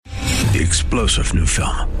The explosive new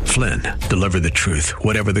film, Flynn, deliver the truth,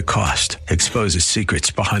 whatever the cost, exposes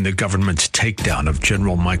secrets behind the government's takedown of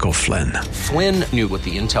General Michael Flynn. Flynn knew what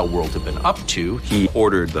the intel world had been up to. He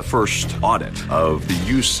ordered the first audit of the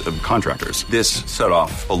use of contractors. This set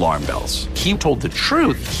off alarm bells. He told the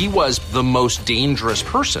truth. He was the most dangerous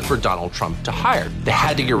person for Donald Trump to hire. They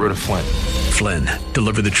had to get rid of Flynn. Flynn,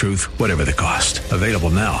 deliver the truth, whatever the cost. Available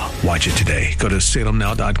now. Watch it today. Go to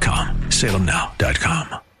salemnow.com.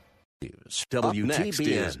 salemnow.com.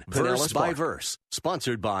 WTBN, Verse by Verse,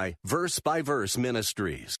 sponsored by Verse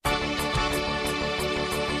Ministries.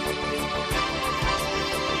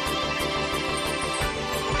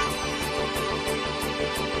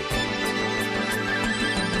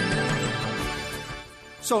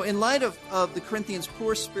 So in light of the Corinthians'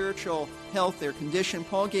 poor spiritual health, their condition,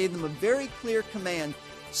 Paul gave them a very clear command: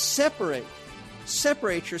 separate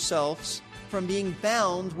yourselves from being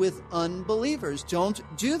bound with unbelievers. Don't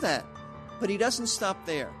do that. But he doesn't stop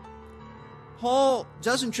there. Paul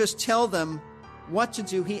doesn't just tell them what to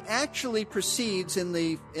do. He actually proceeds in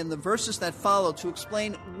the verses that follow to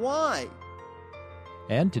explain why.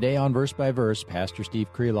 And today on Verse by Verse, Pastor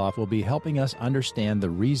Steve Kreloff will be helping us understand the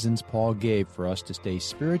reasons Paul gave for us to stay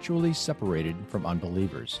spiritually separated from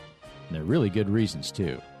unbelievers. And they're really good reasons,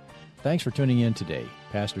 too. Thanks for tuning in today.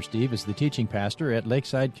 Pastor Steve is the teaching pastor at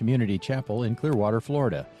Lakeside Community Chapel in Clearwater,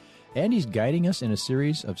 Florida. And he's guiding us in a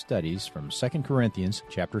series of studies from 2 Corinthians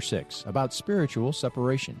chapter 6 about spiritual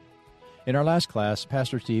separation. In our last class,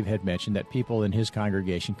 Pastor Steve had mentioned that people in his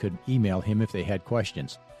congregation could email him if they had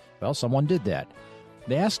questions. Well, someone did that.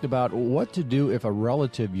 They asked about what to do if a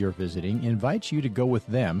relative you're visiting invites you to go with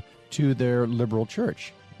them to their liberal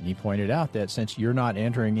church. And he pointed out that since you're not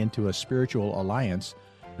entering into a spiritual alliance,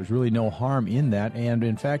 there's really no harm in that, and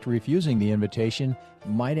in fact, refusing the invitation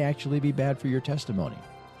might actually be bad for your testimony.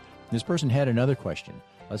 This person had another question.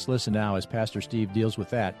 Let's listen now as Pastor Steve deals with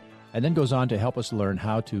that, and then goes on to help us learn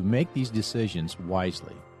how to make these decisions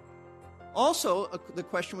wisely. Also, the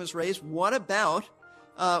question was raised, what about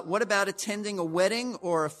attending a wedding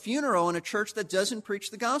or a funeral in a church that doesn't preach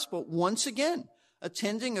the gospel? Once again,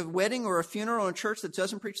 attending a wedding or a funeral in a church that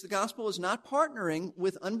doesn't preach the gospel is not partnering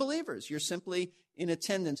with unbelievers. You're simply in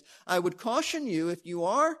attendance. I would caution you, if you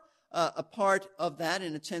are a part of that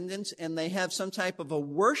in attendance and they have some type of a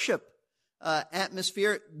worship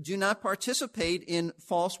atmosphere, do not participate in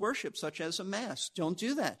false worship such as a mass. Don't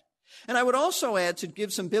do that. And I would also add, to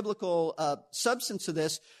give some biblical substance to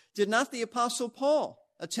this, did not the Apostle Paul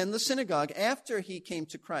attend the synagogue after he came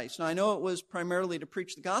to Christ? Now, I know it was primarily to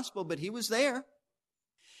preach the gospel, but he was there.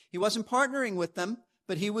 He wasn't partnering with them,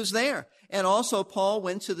 but he was there. And also, Paul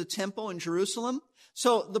went to the temple in Jerusalem.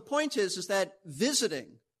 So the point is that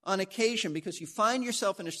visiting on occasion, because you find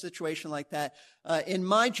yourself in a situation like that, in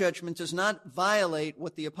my judgment, does not violate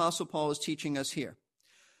what the Apostle Paul is teaching us here.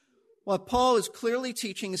 What Paul is clearly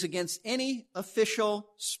teaching is against any official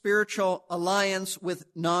spiritual alliance with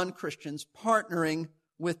non-Christians, partnering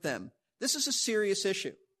with them. This is a serious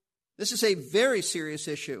issue. This is a very serious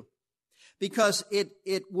issue, because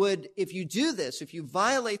it would, if you do this, if you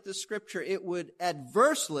violate the scripture, it would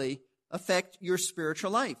adversely affect your spiritual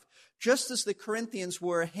life. Just as the Corinthians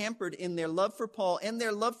were hampered in their love for Paul and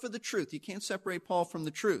their love for the truth. You can't separate Paul from the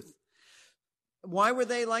truth. Why were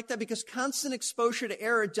they like that? Because constant exposure to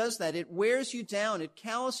error does that. It wears you down. It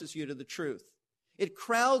calluses you to the truth. It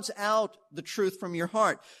crowds out the truth from your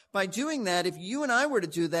heart. By doing that, if you and I were to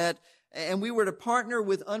do that, and we were to partner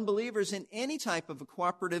with unbelievers in any type of a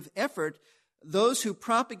cooperative effort, those who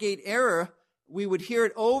propagate error, we would hear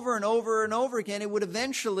it over and over and over again. It would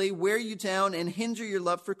eventually wear you down and hinder your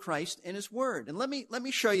love for Christ and His Word. And let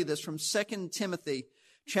me show you this from 2 Timothy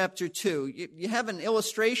chapter 2. You have an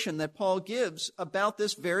illustration that Paul gives about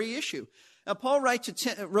this very issue. Now, Paul wrote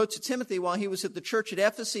to Timothy while he was at the church at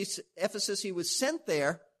Ephesus. He was sent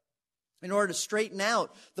there in order to straighten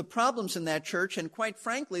out the problems in that church. And quite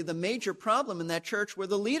frankly, the major problem in that church were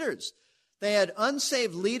the leaders. They had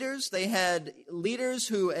unsaved leaders. They had elders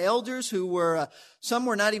who were, some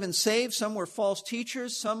were not even saved. Some were false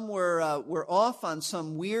teachers. Some were off on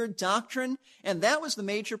some weird doctrine. And that was the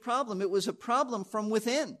major problem. It was a problem from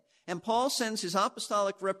within. And Paul sends his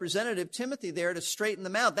apostolic representative, Timothy, there to straighten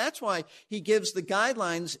them out. That's why he gives the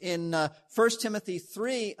guidelines in 1 Timothy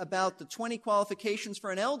 3 about the 20 qualifications for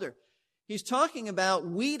an elder. He's talking about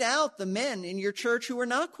weed out the men in your church who are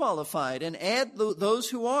not qualified and add those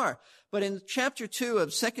who are. But in chapter 2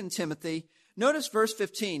 of 2 Timothy, notice verse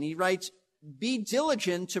 15. He writes, "Be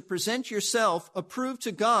diligent to present yourself approved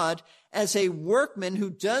to God as a workman who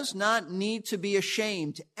does not need to be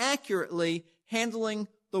ashamed, accurately handling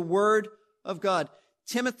the word of God."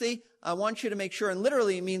 Timothy, I want you to make sure, and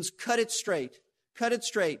literally it means cut it straight. Cut it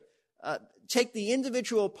straight. Take the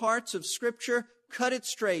individual parts of Scripture, cut it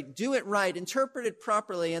straight, do it right, interpret it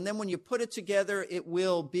properly, and then when you put it together, it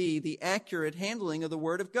will be the accurate handling of the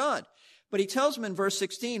Word of God. But he tells them in verse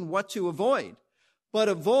 16 what to avoid. But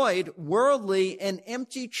avoid worldly and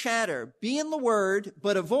empty chatter. Be in the Word,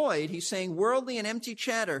 but avoid, he's saying, worldly and empty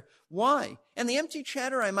chatter. Why? And the empty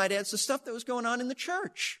chatter, I might add, is the stuff that was going on in the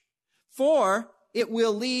church. For it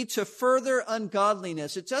will lead to further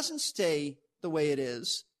ungodliness. It doesn't stay the way it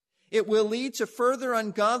is. It will lead to further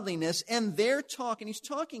ungodliness, and their talk, and he's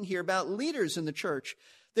talking here about leaders in the church,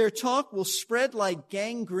 their talk will spread like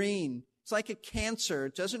gangrene. It's like a cancer.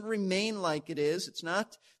 It doesn't remain like it is. It's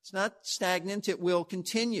not stagnant. It will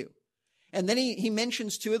continue. And then he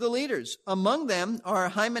mentions two of the leaders. Among them are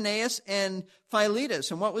Hymenaeus and Philetus.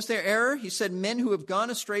 And what was their error? He said, men who have gone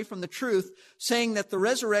astray from the truth, saying that the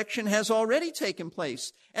resurrection has already taken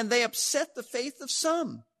place. And they upset the faith of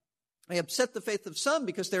some. They upset the faith of some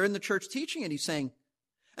because they're in the church teaching it, he's saying.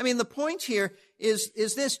 I mean, the point here is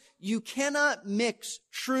this. You cannot mix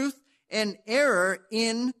truth and error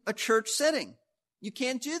in a church setting. You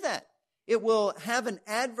can't do that. It will have an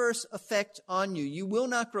adverse effect on you. You will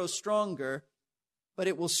not grow stronger, but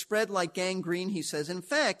it will spread like gangrene, he says. In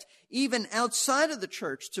fact, even outside of the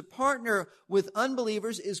church, to partner with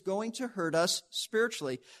unbelievers is going to hurt us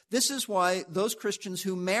spiritually. This is why those Christians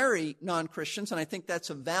who marry non-Christians, and I think that's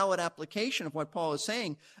a valid application of what Paul is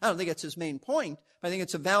saying. I don't think it's his main point, but I think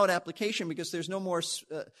it's a valid application because there's no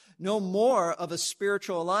more of a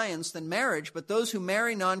spiritual alliance than marriage. But those who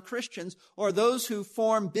marry non-Christians or those who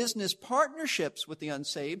form business partnerships with the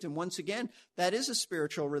unsaved, and once again, that is a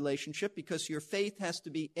spiritual relationship because your faith has to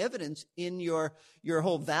be evident in your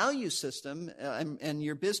whole value system and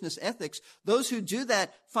your business ethics. Those who do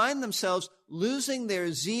that find themselves losing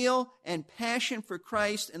their zeal and passion for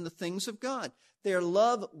Christ and the things of God. Their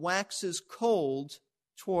love waxes cold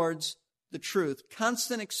towards the truth.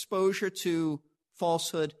 Constant exposure to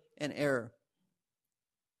falsehood and error.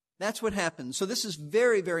 That's what happens. So this is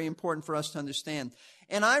very, very important for us to understand.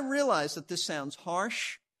 And I realize that this sounds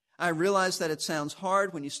harsh. I realize that it sounds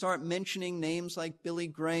hard when you start mentioning names like Billy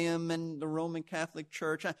Graham and the Roman Catholic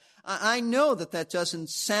Church. I know that doesn't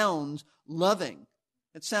sound loving.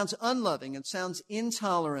 It sounds unloving. It sounds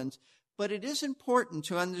intolerant. But it is important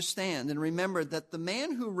to understand and remember that the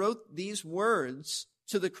man who wrote these words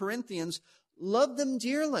to the Corinthians loved them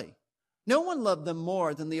dearly. No one loved them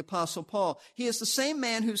more than the Apostle Paul. He is the same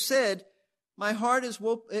man who said, my heart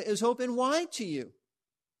is open wide to you.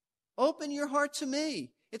 Open your heart to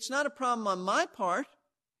me. It's not a problem on my part.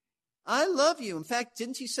 I love you. In fact,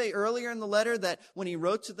 didn't he say earlier in the letter that when he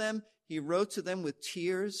wrote to them with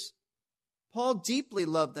tears? Paul deeply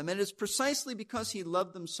loved them, and it is precisely because he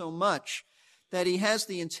loved them so much that he has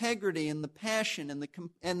the integrity and the passion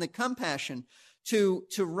and the compassion to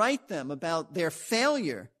write them about their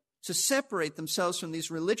failure to separate themselves from these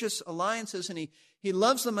religious alliances, and he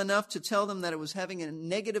loves them enough to tell them that it was having a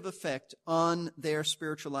negative effect on their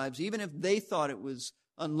spiritual lives, even if they thought it was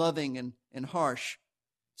unloving and harsh.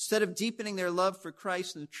 Instead of deepening their love for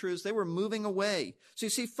Christ and the truths, they were moving away. So you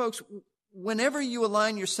see, folks, whenever you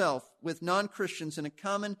align yourself with non-Christians in a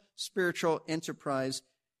common spiritual enterprise,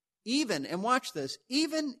 even, and watch this,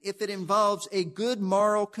 even if it involves a good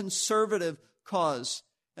moral conservative cause,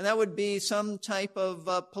 and that would be some type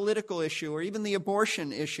of political issue or even the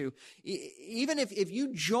abortion issue, even if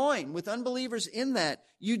you join with unbelievers in that,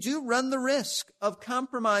 you do run the risk of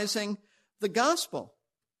compromising the gospel.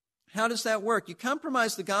 How does that work? You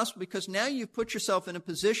compromise the gospel because now you've put yourself in a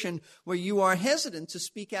position where you are hesitant to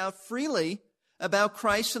speak out freely about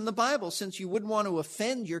Christ and the Bible, since you wouldn't want to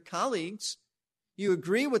offend your colleagues. You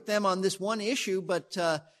agree with them on this one issue, but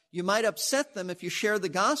you might upset them if you share the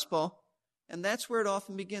gospel. And that's where it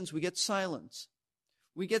often begins. We get silence.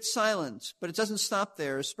 We get silence, but it doesn't stop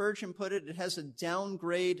there. As Spurgeon put it, it has a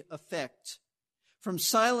downgrade effect. From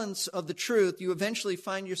silence of the truth, you eventually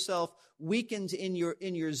find yourself weakened in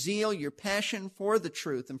your zeal, your passion for the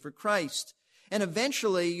truth and for Christ. And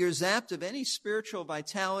eventually you're zapped of any spiritual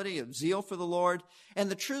vitality, of zeal for the Lord,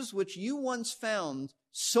 and the truths which you once found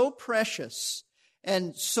so precious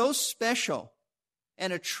and so special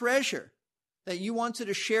and a treasure that you wanted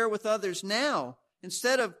to share with others. Now,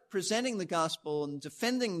 instead of presenting the gospel and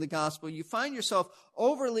defending the gospel, you find yourself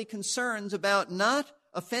overly concerned about not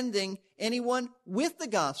offending anyone with the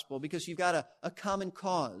gospel because you've got a common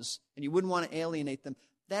cause and you wouldn't want to alienate them.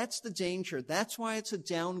 That's the danger. That's why it's a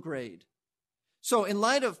downgrade. So in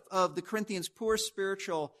light of the Corinthians' poor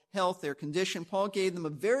spiritual health, their condition, Paul gave them a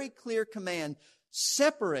very clear command.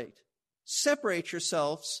 Separate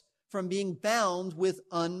yourselves from being bound with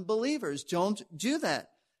unbelievers. Don't do that.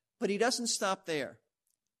 But he doesn't stop there.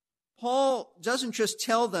 Paul doesn't just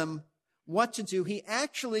tell them what to do. He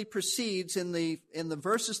actually proceeds in the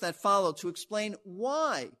verses that follow to explain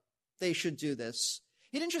why they should do this.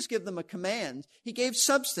 He didn't just give them a command. He gave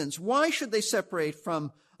substance. Why should they separate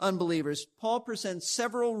from unbelievers? Paul presents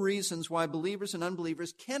several reasons why believers and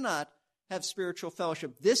unbelievers cannot have spiritual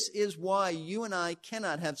fellowship. This is why you and I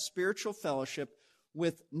cannot have spiritual fellowship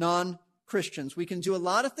with non-Christians. We can do a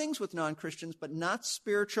lot of things with non-Christians, but not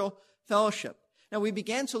spiritual fellowship. Now, we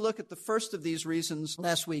began to look at the first of these reasons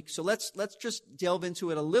last week, so let's just delve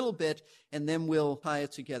into it a little bit, and then we'll tie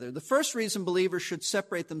it together. The first reason believers should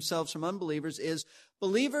separate themselves from unbelievers is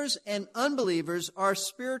believers and unbelievers are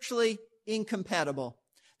spiritually incompatible.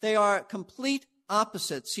 They are complete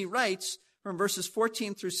opposites. He writes from verses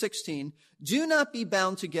 14 through 16, "Do not be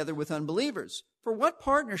bound together with unbelievers. For what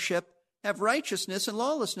partnership have righteousness and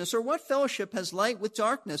lawlessness? Or what fellowship has light with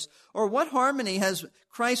darkness? Or what harmony has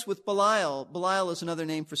Christ with Belial?" Belial is another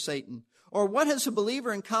name for Satan. "Or what has a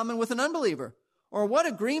believer in common with an unbeliever? Or what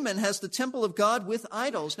agreement has the temple of God with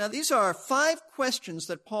idols?" Now, these are 5 questions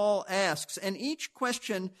that Paul asks, and each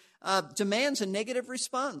question demands a negative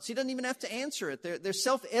response. He doesn't even have to answer it. They're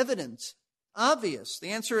self-evident, obvious. The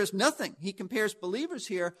answer is nothing. He compares believers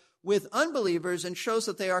here with unbelievers and shows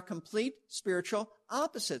that they are complete spiritual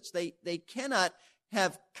opposites. They cannot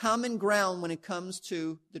have common ground when it comes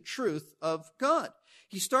to the truth of God.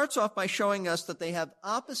 He starts off by showing us that they have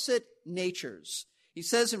opposite natures. He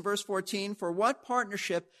says in verse 14, "For what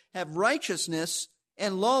partnership have righteousness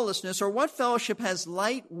and lawlessness, or what fellowship has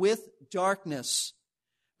light with darkness?"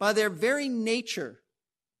 By their very natures,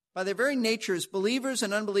 believers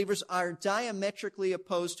and unbelievers are diametrically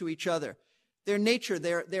opposed to each other. Their nature,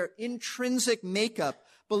 their intrinsic makeup.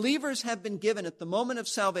 Believers have been given at the moment of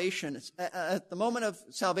salvation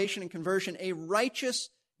and conversion, a righteous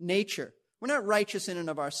nature. We're not righteous in and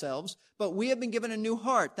of ourselves, but we have been given a new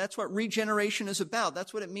heart. That's what regeneration is about.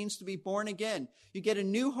 That's what it means to be born again. You get a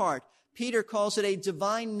new heart. Peter calls it a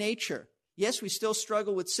divine nature. Yes, we still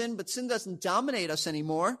struggle with sin, but sin doesn't dominate us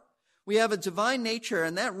anymore. We have a divine nature,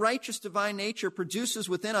 and that righteous divine nature produces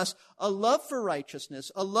within us a love for righteousness,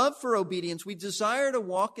 a love for obedience. We desire to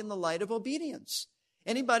walk in the light of obedience.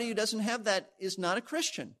 Anybody who doesn't have that is not a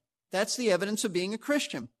Christian. That's the evidence of being a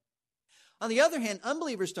Christian. On the other hand,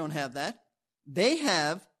 unbelievers don't have that. They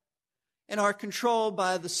have and are controlled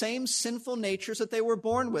by the same sinful natures that they were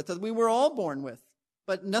born with, that we were all born with.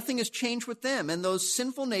 But nothing has changed with them, and those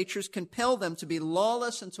sinful natures compel them to be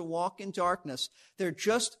lawless and to walk in darkness. They're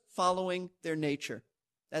just following their nature.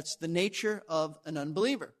 That's the nature of an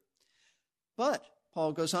unbeliever. But,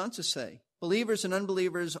 Paul goes on to say, believers and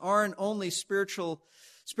unbelievers aren't only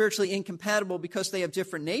spiritually incompatible because they have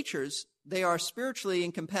different natures. They are spiritually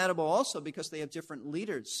incompatible also because they have different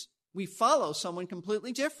leaders. We follow someone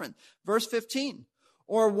completely different. Verse 15,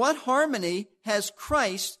 "Or what harmony has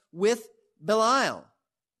Christ with Belial?"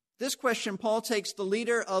 This question, Paul takes the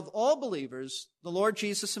leader of all believers, the Lord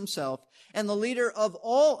Jesus himself, and the leader of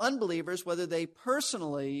all unbelievers, whether they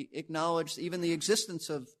personally acknowledge even the existence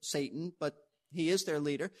of Satan, but he is their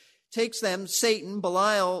leader, takes them, Satan.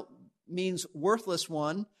 Belial means worthless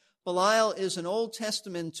one. Belial is an Old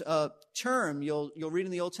Testament term. You'll read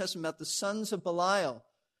in the Old Testament about the sons of Belial.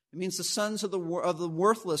 It means the sons of the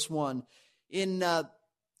worthless one. In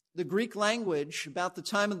the Greek language, about the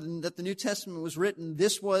time that the New Testament was written,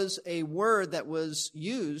 this was a word that was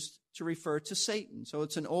used to refer to Satan. So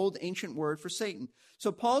it's an old ancient word for Satan.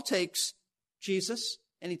 So Paul takes Jesus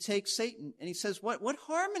and he takes Satan and he says, what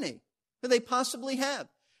harmony could they possibly have?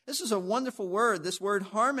 This is a wonderful word, this word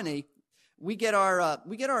harmony. We get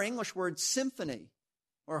our English word symphony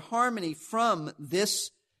or harmony from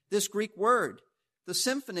this Greek word. The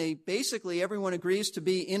symphony, basically everyone agrees to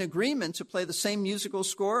be in agreement to play the same musical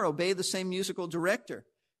score, obey the same musical director.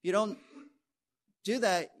 If you don't do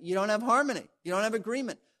that, you don't have harmony. You don't have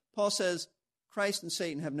agreement. Paul says Christ and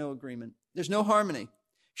Satan have no agreement. There's no harmony.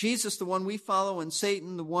 Jesus, the one we follow, and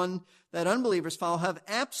Satan, the one that unbelievers follow, have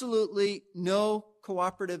absolutely no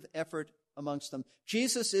cooperative effort amongst them.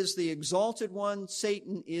 Jesus is the exalted one.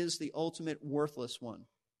 Satan is the ultimate worthless one.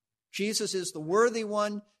 Jesus is the worthy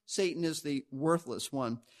one. Satan is the worthless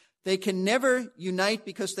one. They can never unite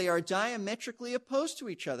because they are diametrically opposed to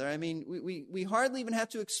each other. I mean, we hardly even have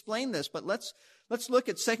to explain this, but let's look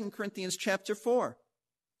at 2 Corinthians chapter 4.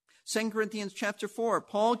 2 Corinthians chapter 4,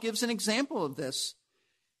 Paul gives an example of this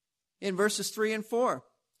in verses 3 and 4.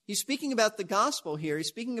 He's speaking about the gospel here. He's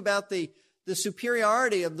speaking about the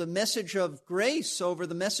superiority of the message of grace over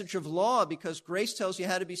the message of law, because grace tells you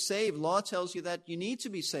how to be saved. Law tells you that you need to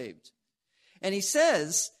be saved. And he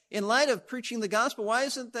says In light of preaching the gospel, why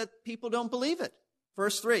is it that people don't believe it?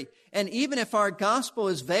 Verse 3, and even if our gospel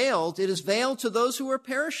is veiled, it is veiled to those who are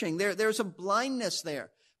perishing. There's a blindness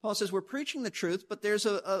there. Paul says we're preaching the truth, but there's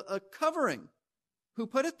a covering. Who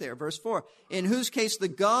put it there? Verse 4, in whose case the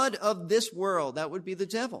God of this world, that would be the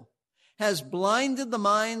devil, has blinded the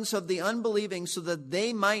minds of the unbelieving so that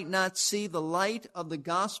they might not see the light of the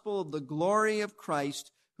gospel of the glory of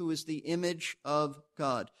Christ, who is the image of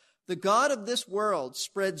God. The God of this world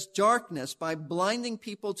spreads darkness by blinding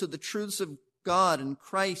people to the truths of God and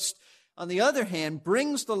Christ. On the other hand,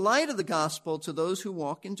 brings the light of the gospel to those who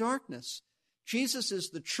walk in darkness. Jesus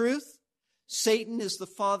is the truth. Satan is the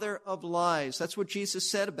father of lies. That's what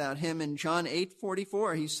Jesus said about him in John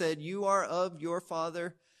 8:44. He said, you are of your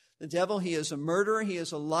father, the devil. He is a murderer. He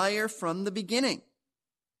is a liar from the beginning.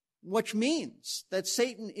 Which means that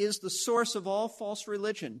Satan is the source of all false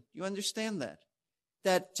religion. You understand that?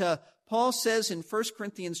 That Paul says in 1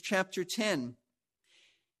 Corinthians chapter 10,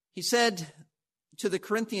 he said to the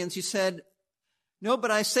Corinthians, he said, no,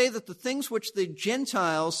 but I say that the things which the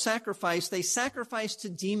Gentiles sacrifice, they sacrifice to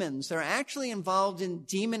demons. They're actually involved in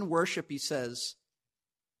demon worship, he says.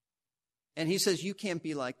 And he says, you can't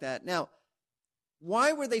be like that. Now,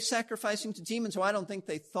 why were they sacrificing to demons? Well, I don't think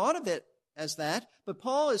they thought of it as that. But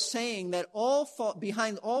Paul is saying that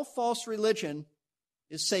behind all false religion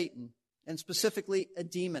is Satan, and specifically a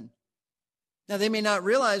demon. Now, they may not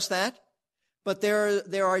realize that, but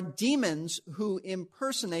there are demons who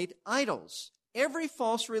impersonate idols. Every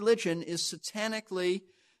false religion is satanically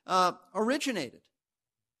originated.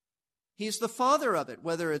 He's the father of it,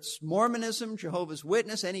 whether it's Mormonism, Jehovah's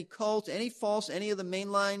Witness, any cult, any of the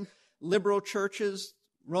mainline liberal churches,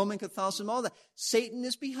 Roman Catholicism, all that. Satan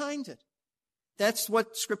is behind it. That's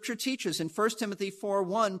what Scripture teaches. In 1 Timothy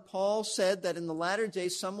 4:1, Paul said that in the latter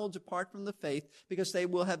days some will depart from the faith because they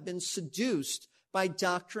will have been seduced by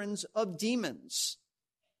doctrines of demons.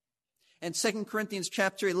 And 2 Corinthians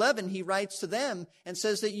chapter 11, he writes to them and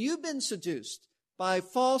says that you've been seduced by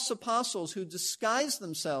false apostles who disguise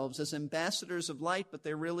themselves as ambassadors of light, but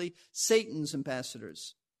they're really Satan's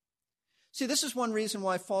ambassadors. See, this is one reason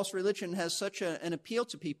why false religion has such an appeal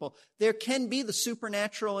to people. There can be the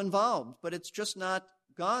supernatural involved, but it's just not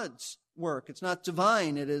God's work. It's not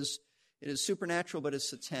divine. It is supernatural, but it's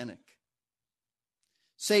satanic.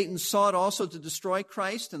 Satan sought also to destroy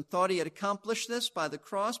Christ and thought he had accomplished this by the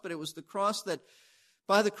cross, but it was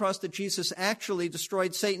by the cross that Jesus actually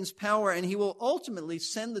destroyed Satan's power, and he will ultimately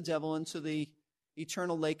send the devil into the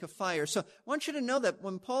eternal lake of fire. So I want you to know that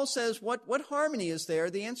when Paul says, what harmony is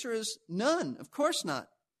there? The answer is none. Of course not.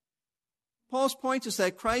 Paul's point is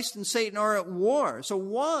that Christ and Satan are at war. So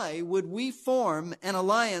why would we form an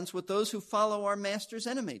alliance with those who follow our master's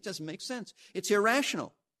enemy? It doesn't make sense. It's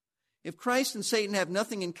irrational. If Christ and Satan have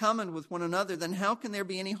nothing in common with one another, then how can there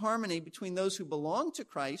be any harmony between those who belong to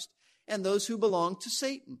Christ and those who belong to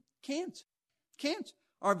Satan? Can't.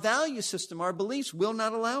 Our value system, our beliefs will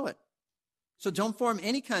not allow it. So don't form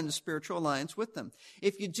any kind of spiritual alliance with them.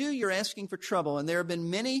 If you do, you're asking for trouble. And there have been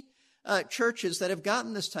many churches that have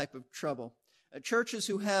gotten this type of trouble. Churches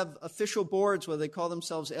who have official boards, whether they call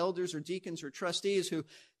themselves elders or deacons or trustees, who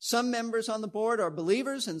some members on the board are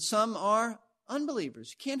believers and some are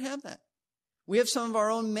unbelievers. You can't have that. We have some of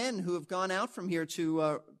our own men who have gone out from here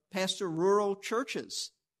to pastor rural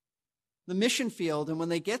churches, the mission field, and when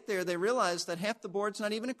they get there, they realize that half the board's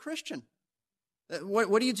not even a Christian.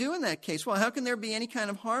 What do you do in that case? Well, how can there be any kind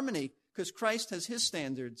of harmony? Because Christ has his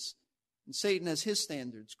standards, and Satan has his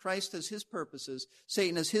standards. Christ has his purposes,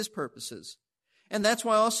 Satan has his purposes. And that's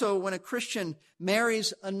why also when a Christian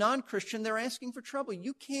marries a non-Christian, they're asking for trouble.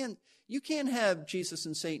 You can't have Jesus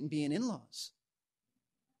and Satan being in-laws.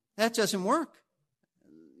 That doesn't work.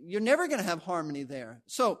 You're never going to have harmony there.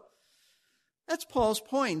 So that's Paul's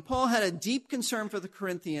point. Paul had a deep concern for the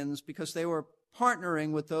Corinthians because they were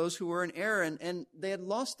partnering with those who were in error, and they had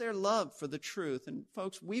lost their love for the truth. And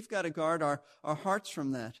folks, we've got to guard our hearts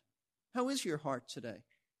from that. How is your heart today?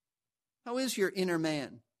 How is your inner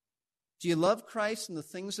man? Do you love Christ and the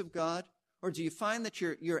things of God? Or do you find that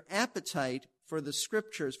your appetite for the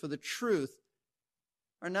Scriptures, for the truth,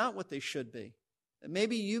 are not what they should be? That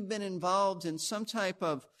maybe you've been involved in some type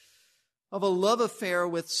of a love affair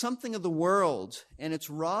with something of the world, and it's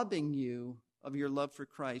robbing you of your love for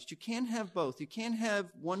Christ. You can't have both. You can't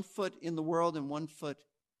have one foot in the world and one foot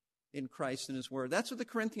in Christ and His Word. That's what the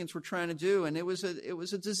Corinthians were trying to do, and it was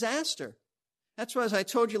a disaster. That's why, as I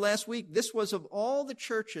told you last week, this was of all the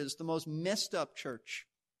churches the most messed up church.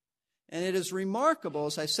 And it is remarkable,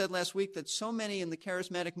 as I said last week, that so many in the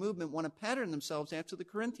charismatic movement want to pattern themselves after the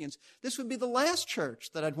Corinthians. This would be the last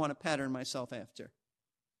church that I'd want to pattern myself after.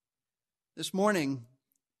 This morning,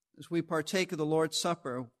 As we partake of the Lord's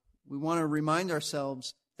Supper, we want to remind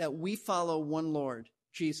ourselves that we follow one Lord,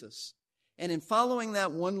 Jesus. And in following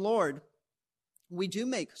that one Lord, we do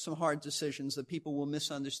make some hard decisions that people will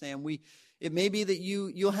misunderstand. It may be that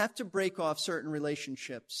you'll have to break off certain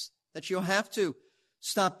relationships, that you'll have to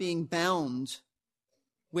stop being bound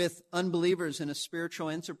with unbelievers in a spiritual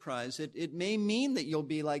enterprise. It may mean that you'll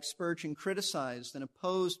be like Spurgeon, criticized and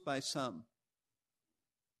opposed by some.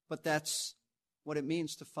 But that's what it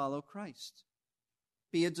means to follow Christ.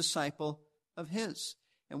 Be a disciple of His.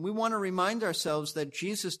 And we want to remind ourselves that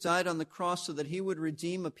Jesus died on the cross so that He would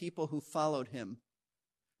redeem a people who followed Him,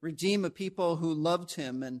 redeem a people who loved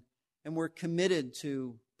Him and were committed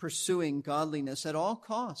to pursuing godliness at all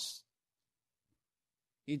costs.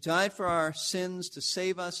 He died for our sins to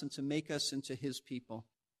save us and to make us into His people.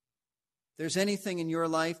 If there's anything in your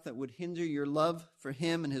life that would hinder your love for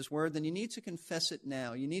Him and His Word, then you need to confess it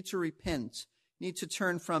now. You need to repent. You need to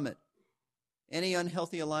turn from it. Any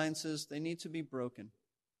unhealthy alliances, they need to be broken.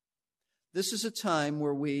 This is a time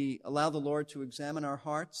where we allow the Lord to examine our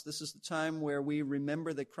hearts. This is the time where we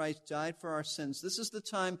remember that Christ died for our sins. This is the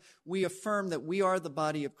time we affirm that we are the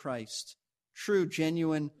body of Christ, true,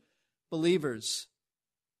 genuine believers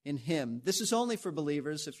in Him. This is only for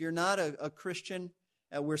believers. If you're not a Christian,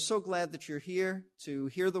 we're so glad that you're here to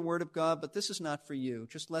hear the Word of God, but this is not for you.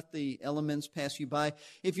 Just let the elements pass you by.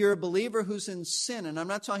 If you're a believer who's in sin, and I'm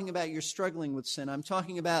not talking about you're struggling with sin, I'm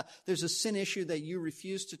talking about there's a sin issue that you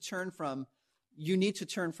refuse to turn from, you need to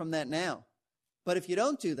turn from that now. But if you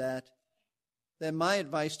don't do that, then my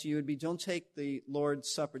advice to you would be don't take the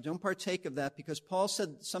Lord's Supper. Don't partake of that, because Paul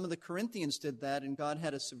said some of the Corinthians did that, and God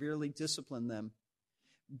had to severely discipline them.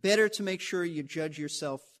 Better to make sure you judge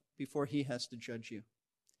yourself before He has to judge you.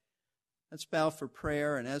 Let's bow for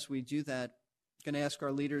prayer, and as we do that, I'm going to ask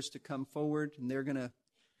our leaders to come forward, and they're going to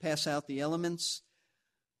pass out the elements.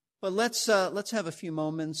 But let's have a few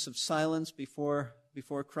moments of silence before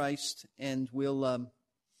Christ, and we'll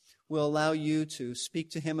allow you to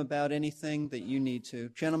speak to Him about anything that you need to.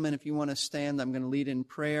 Gentlemen, if you want to stand, I'm going to lead in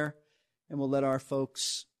prayer, and we'll let our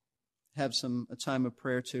folks have a time of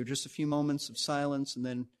prayer too. Just a few moments of silence and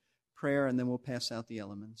then prayer, and then we'll pass out the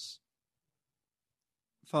elements.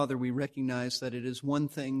 Father, we recognize that it is one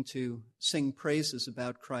thing to sing praises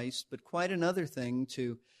about Christ, but quite another thing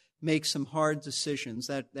to make some hard decisions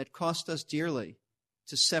that cost us dearly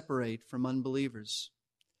to separate from unbelievers.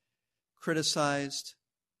 Criticized,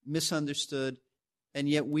 misunderstood, and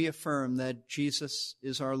yet we affirm that Jesus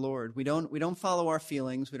is our Lord. We don't follow our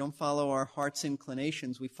feelings. We don't follow our heart's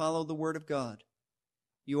inclinations. We follow the Word of God.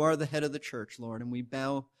 You are the head of the church, Lord, and we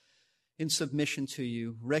bow in submission to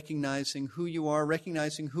you, recognizing who you are,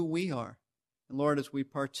 recognizing who we are. And Lord, as we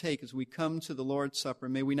partake, as we come to the Lord's Supper,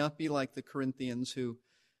 may we not be like the Corinthians who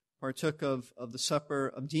partook of the supper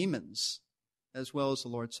of demons as well as the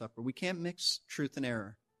Lord's Supper. We can't mix truth and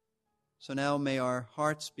error. So now may our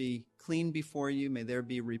hearts be clean before you. May there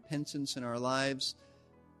be repentance in our lives,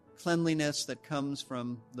 cleanliness that comes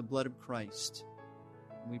from the blood of Christ.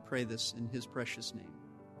 And we pray this in His precious name.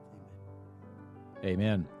 Amen.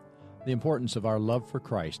 Amen. The importance of our love for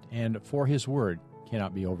Christ and for His Word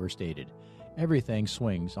cannot be overstated. Everything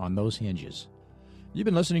swings on those hinges. You've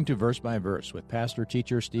been listening to Verse by Verse with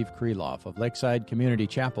pastor-teacher Steve Kreloff of Lakeside Community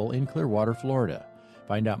Chapel in Clearwater, Florida.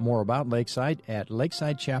 Find out more about Lakeside at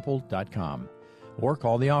lakesidechapel.com or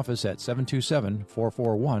call the office at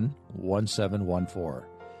 727-441-1714.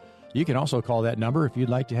 You can also call that number if you'd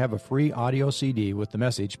like to have a free audio CD with the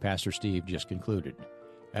message Pastor Steve just concluded.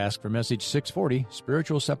 Ask for message 640,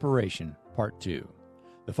 Spiritual Separation, Part 2.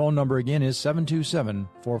 The phone number again is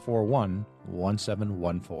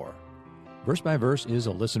 727-441-1714. Verse by Verse is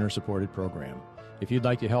a listener-supported program. If you'd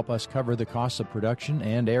like to help us cover the costs of production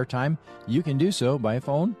and airtime, you can do so by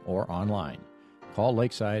phone or online. Call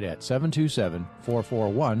Lakeside at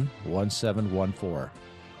 727-441-1714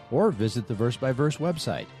 or visit the Verse by Verse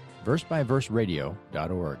website,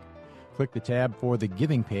 versebyverseradio.org. Click the tab for the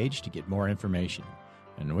Giving page to get more information.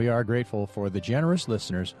 And we are grateful for the generous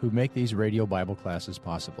listeners who make these radio Bible classes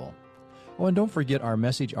possible. Oh, and don't forget our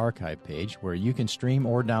message archive page where you can stream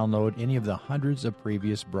or download any of the hundreds of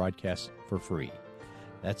previous broadcasts for free.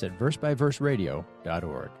 That's at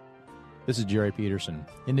versebyverseradio.org. This is Jerry Peterson.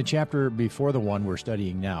 In the chapter before the one we're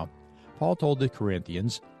studying now, Paul told the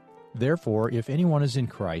Corinthians, "Therefore, if anyone is in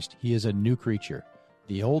Christ, he is a new creature.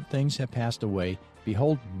 The old things have passed away.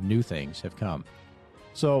 Behold, new things have come."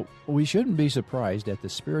 So, we shouldn't be surprised at the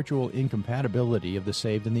spiritual incompatibility of the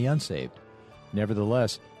saved and the unsaved.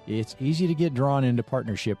 Nevertheless, it's easy to get drawn into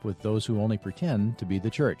partnership with those who only pretend to be the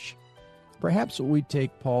church. Perhaps we'd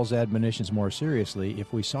take Paul's admonitions more seriously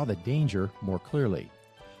if we saw the danger more clearly.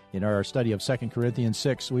 In our study of 2 Corinthians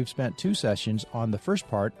 6, we've spent 2 sessions on the first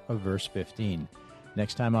part of verse 15.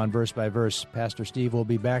 Next time on Verse by Verse, Pastor Steve will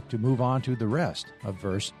be back to move on to the rest of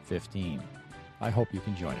verse 15. I hope you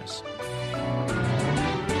can join us.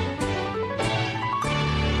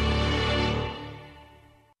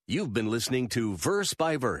 You've been listening to Verse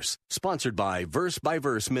by Verse, sponsored by Verse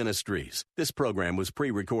Ministries. This program was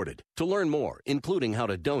pre-recorded. To learn more, including how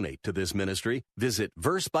to donate to this ministry, visit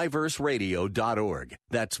versebyverseradio.org.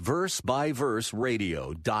 That's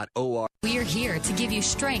versebyverseradio.org. We're here to give you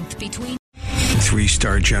strength between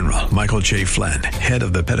 3-star General Michael J. Flynn, head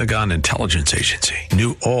of the Pentagon Intelligence Agency,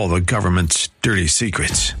 knew all the government's dirty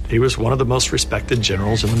secrets. He was one of the most respected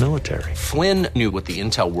generals in the military. Flynn knew what the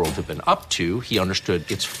intel world had been up to. He understood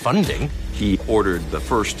its funding. He ordered the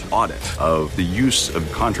first audit of the use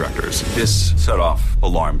of contractors. This set off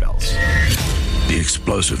alarm bells. The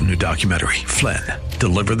explosive new documentary, Flynn,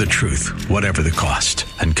 Deliver the Truth, Whatever the Cost,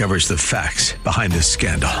 uncovers the facts behind this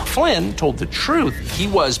scandal. Flynn told the truth. He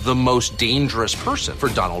was the most dangerous person for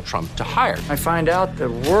Donald Trump to hire. I find out the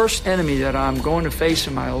worst enemy that I'm going to face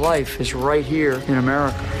in my life is right here in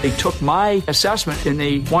America. They took my assessment and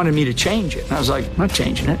they wanted me to change it. And I was like, I'm not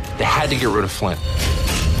changing it. They had to get rid of Flynn.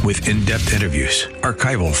 With in-depth interviews,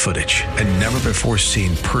 archival footage, and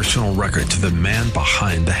never-before-seen personal records of the man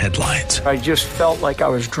behind the headlines. I just felt like I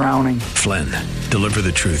was drowning. Flynn, Deliver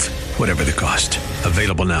the Truth, Whatever the Cost.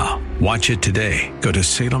 Available now. Watch it today. Go to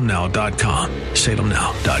salemnow.com.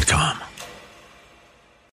 salemnow.com.